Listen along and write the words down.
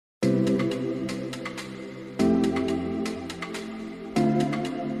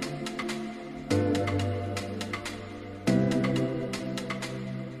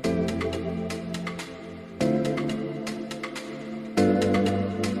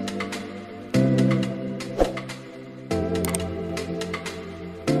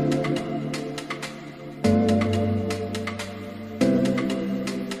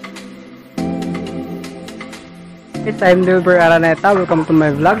I'm Dilber Araneta. Welcome to my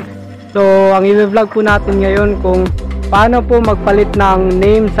vlog. So, ang i-vlog po natin ngayon kung paano po magpalit ng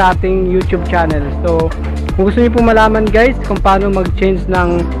name sa ating YouTube channel. So, kung gusto niyo po malaman guys kung paano mag-change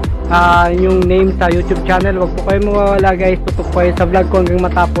ng inyong name sa YouTube channel, wag po kayo mawawala guys. Tutok po kayo sa vlog ko hanggang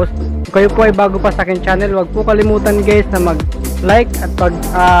matapos. Kung kayo po ay bago pa sa akin channel, wag po kalimutan guys na mag-like at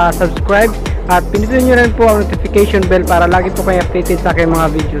subscribe. At pindutin nyo rin po ang notification bell para lagi po kayo updated sa aking mga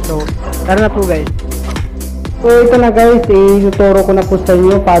video. So, tara na po guys. So, ito na guys, ituturo ko na po sa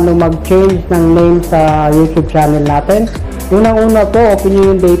inyo paano mag-change ng name sa YouTube channel natin. Unang-una po, open nyo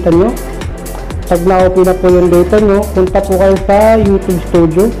yung data nyo. Pag na-open na po yung data nyo, punta po kayo sa YouTube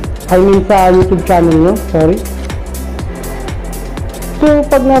Studio. I mean sa YouTube channel nyo, sorry. So,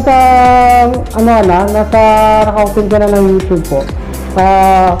 pag nasa, naka-open ka na ng YouTube po,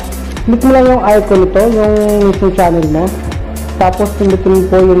 click mo lang yung icon nito, yung mismo channel mo. Tapos pindutin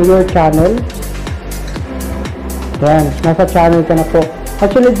po yung your channel. Yan, nasa channel ka na po.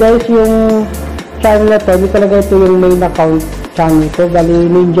 Actually guys, yung channel na to, hindi talaga ito yung main account channel ko. Bali,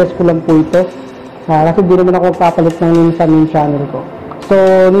 ninjas ko lang po ito. Kasi di naman ako papalit ng name sa main channel ko. So,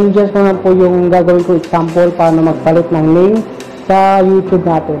 ninjas ko lang po yung gagawin ko example paano magpalit ng name sa YouTube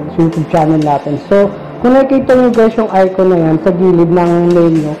natin, sa YouTube channel natin. So, kung nakikita nyo guys yung icon na yan sa gilid ng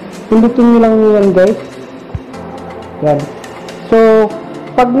name nyo, pindutin nyo lang yan guys. Yan. So,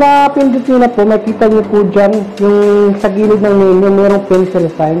 pag napindut nyo na po, makita nyo po dyan yung sa gilid ng name nyo, mayroong pencil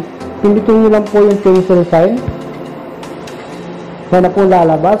sign. Pindutin nyo lang po yung pencil sign. Yan na po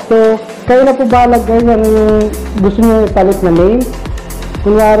lalabas. So, kayo na po bahala guys ano yung gusto nyo ipalit na name.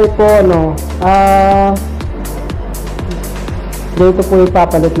 Kunyari po, dito po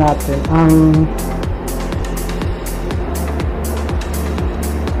ipapalit natin ang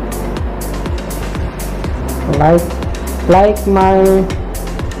like my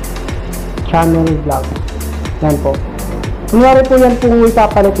channel vlog. Yan po. Kunyari po yan kung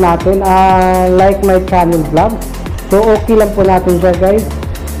ipapalit natin like my channel vlog. So okay lang po natin siya guys.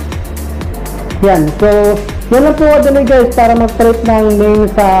 Yan. So yan lang po dali guys para mag-palit ng name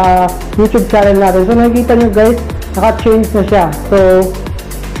sa YouTube channel natin. So nakikita nyo guys, naka-change na siya. So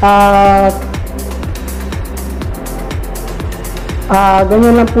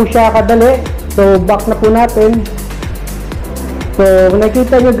ganyan lang po siya kadali. So, back na po natin. So, kung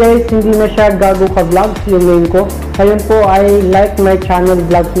nakita nyo guys, hindi na siya Gago Ka Vlogs yung name ko. Ngayon po ay Like My Channel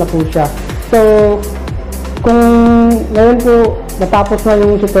Vlogs na po siya. So, kung ngayon po natapos na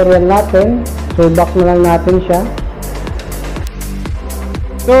yung tutorial natin, so back na lang natin siya.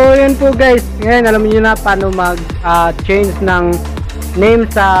 So, yun po guys. Ngayon, alam niyo na paano mag-change ng name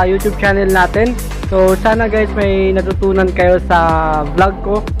sa YouTube channel natin. So, sana guys may natutunan kayo sa vlog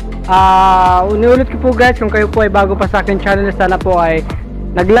ko. Uniulit ko po guys, kung kayo po ay bago pa sa akin channel, sana po ay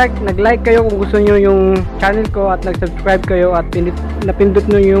nag-like kayo kung gusto nyo yung channel ko at nag-subscribe kayo at napindot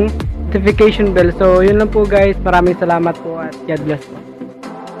nyo yung notification bell. So yun lang po guys, maraming salamat po at God bless po.